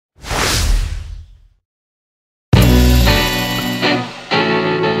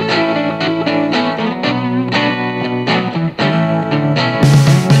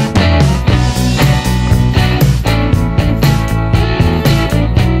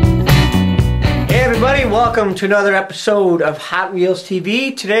welcome to another episode of Hot Wheels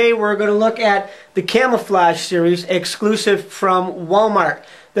TV. Today we're going to look at the Camouflage Series exclusive from Walmart.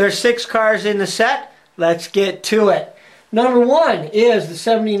 There are 6 cars in the set. Let's get to it. Number 1 is the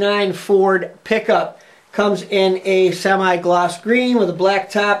 79 Ford pickup. Comes in a semi-gloss green with a black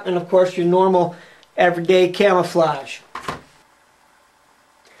top and of course your normal everyday camouflage.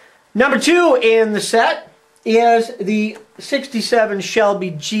 Number 2 in the set is the 67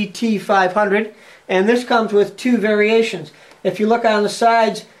 Shelby GT 500, and this comes with 2 variations. If you look on the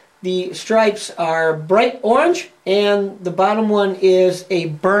sides, the stripes are bright orange and the bottom one is a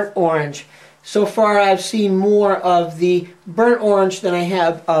burnt orange. So far I've seen more of the burnt orange than I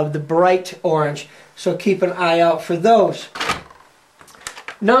have of the bright orange, so keep an eye out for those.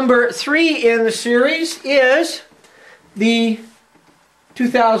 Number 3 in the series is the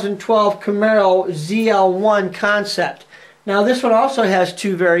 2012 Camaro ZL1 concept. Now this one also has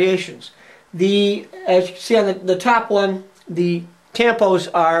 2 variations. As you can see on the top one, the tampos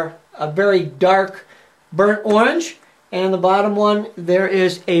are a very dark burnt orange, and the bottom one there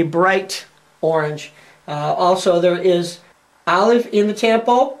is a bright orange. Also there is olive in the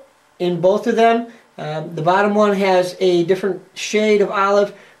tampo in both of them. The bottom one has a different shade of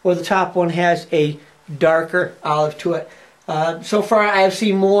olive, where the top one has a darker olive to it. So far I have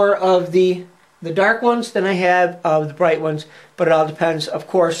seen more of the dark ones than I have of the bright ones, but it all depends, of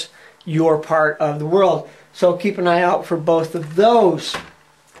course, your part of the world. So keep an eye out for both of those.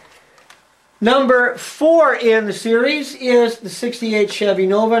 Number 4 in the series is the 68 Chevy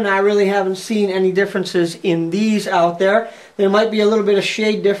Nova. Now I really haven't seen any differences in these out there. There might be a little bit of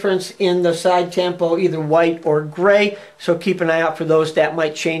shade difference in the side tampo, either white or gray, so keep an eye out for those. That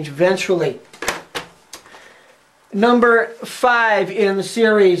might change eventually. Number 5 in the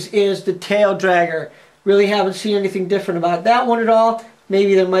series is the tail dragger. Really haven't seen anything different about that one at all.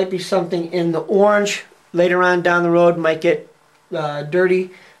 Maybe there might be something in the orange later on down the road, might get dirty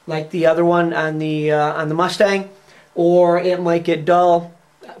like the other one on the Mustang, or it might get dull.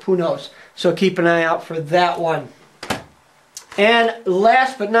 Who knows? So keep an eye out for that one. And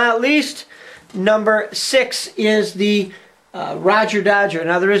last but not least, number 6 is the Roger Dodger.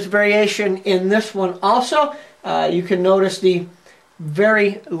 Now there is a variation in this one also. You can notice the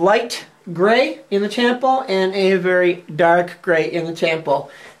very light gray in the tampo and a very dark gray in the tampo.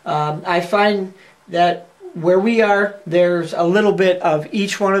 I find that where we are, there's a little bit of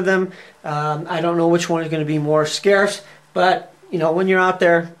each one of them. I don't know which one is going to be more scarce, but you know, when you're out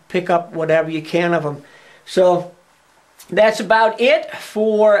there, pick up whatever you can of them. So that's about it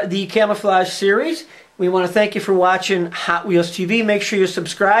for the Camouflage Series. We want to thank you for watching Hot Wheels TV. Make sure you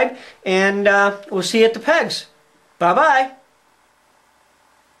subscribe, and we'll see you at the pegs. Bye-bye.